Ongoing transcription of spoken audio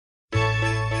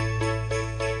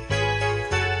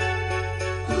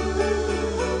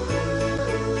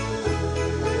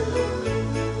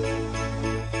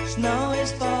snow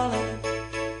is falling.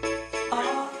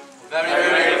 Oh. Very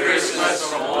Merry Christmas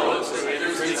from all of us at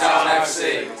Grimsby Town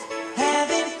FC.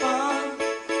 Having fun,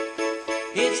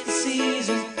 it's the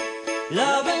season,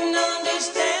 love and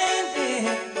understanding.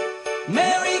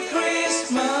 Merry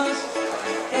Christmas,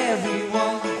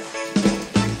 everyone.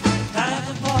 Time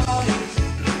for parties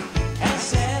and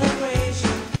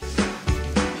celebration.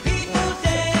 People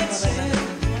dancing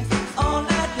all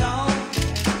night long.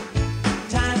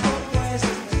 Time for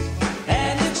presents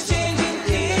and exchanging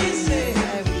kisses.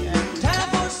 Time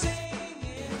for singing.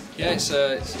 Yeah,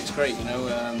 it's great, you know.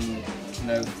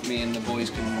 Me and the boys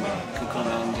can come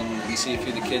around and see a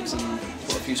few of the kids and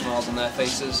put a few smiles on their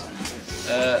faces.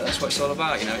 That's what it's all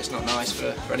about, you know. It's not nice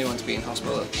for anyone to be in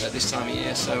hospital at this time of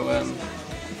year, so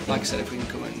like I said, if we can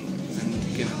come in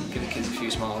and give the kids a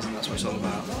few smiles, and that's what it's all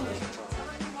about.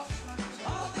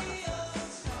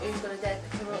 Who's going to dare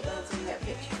to come up there and get a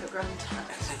picture for Granddad?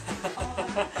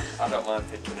 I don't mind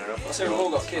picking her up. So we've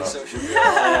all got kids, so it should be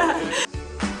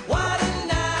What a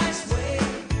nice way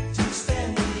to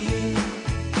spend the year.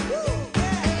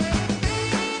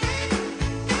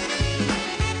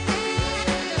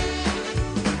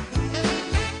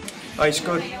 Oh, it's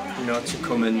good, you know, to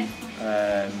come and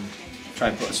try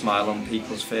and put a smile on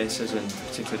people's faces, and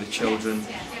particularly the children,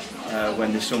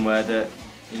 when they're somewhere that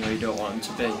you don't want them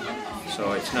to be.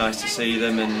 So it's nice to see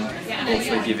them, and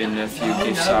hopefully giving a few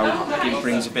gifts out. It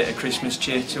brings a bit of Christmas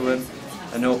cheer to them,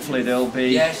 and hopefully they'll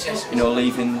be,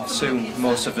 leaving soon.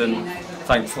 Most of them,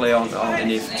 thankfully, aren't in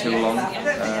here for too long,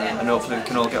 and hopefully we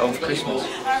can all get home for Christmas.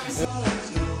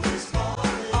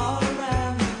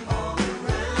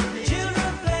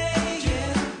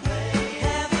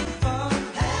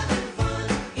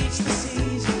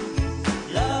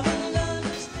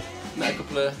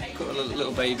 Met a couple of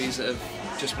little babies that have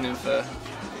just been in for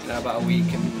about a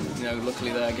week, and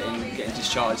luckily they're getting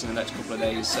discharged in the next couple of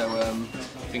days. So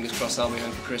fingers crossed they'll be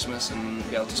home for Christmas and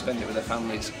be able to spend it with their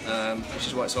families, which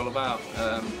is what it's all about.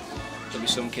 There'll be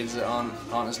some kids that aren't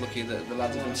as lucky that the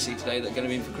lads are going to see today that are going to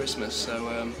be in for Christmas.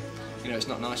 So it's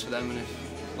not nice for them, and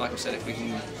like I said, if we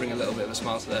can bring a little bit of a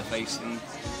smile to their face, then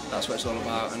that's what it's all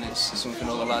about, and it's something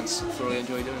all the lads thoroughly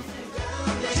enjoy doing.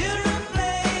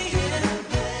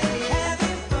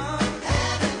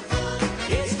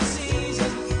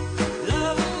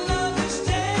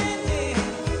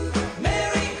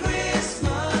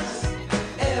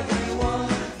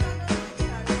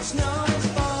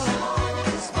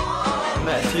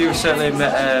 Certainly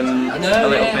met a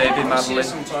little baby, Madeline,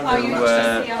 who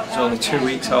was only 2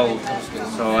 weeks old,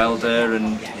 so elder,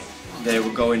 and they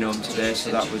were going home today, so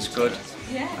that was good.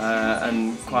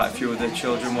 And quite a few of the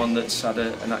children, one that's had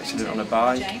an accident on a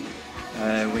bike,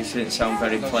 which didn't sound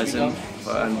very pleasant,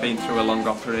 and been through a long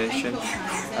operation,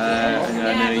 and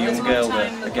a young girl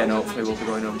that again hopefully will be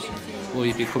going home soon. Will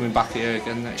you be coming back here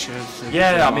again next year?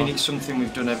 Yeah, I mean it's something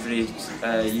we've done every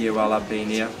year while I've been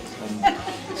here, and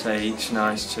it's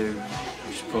nice to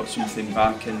just put something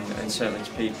back, and certainly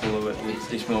to people who at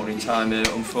this moment in time are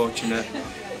unfortunate,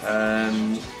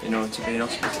 to be in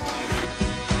hospital.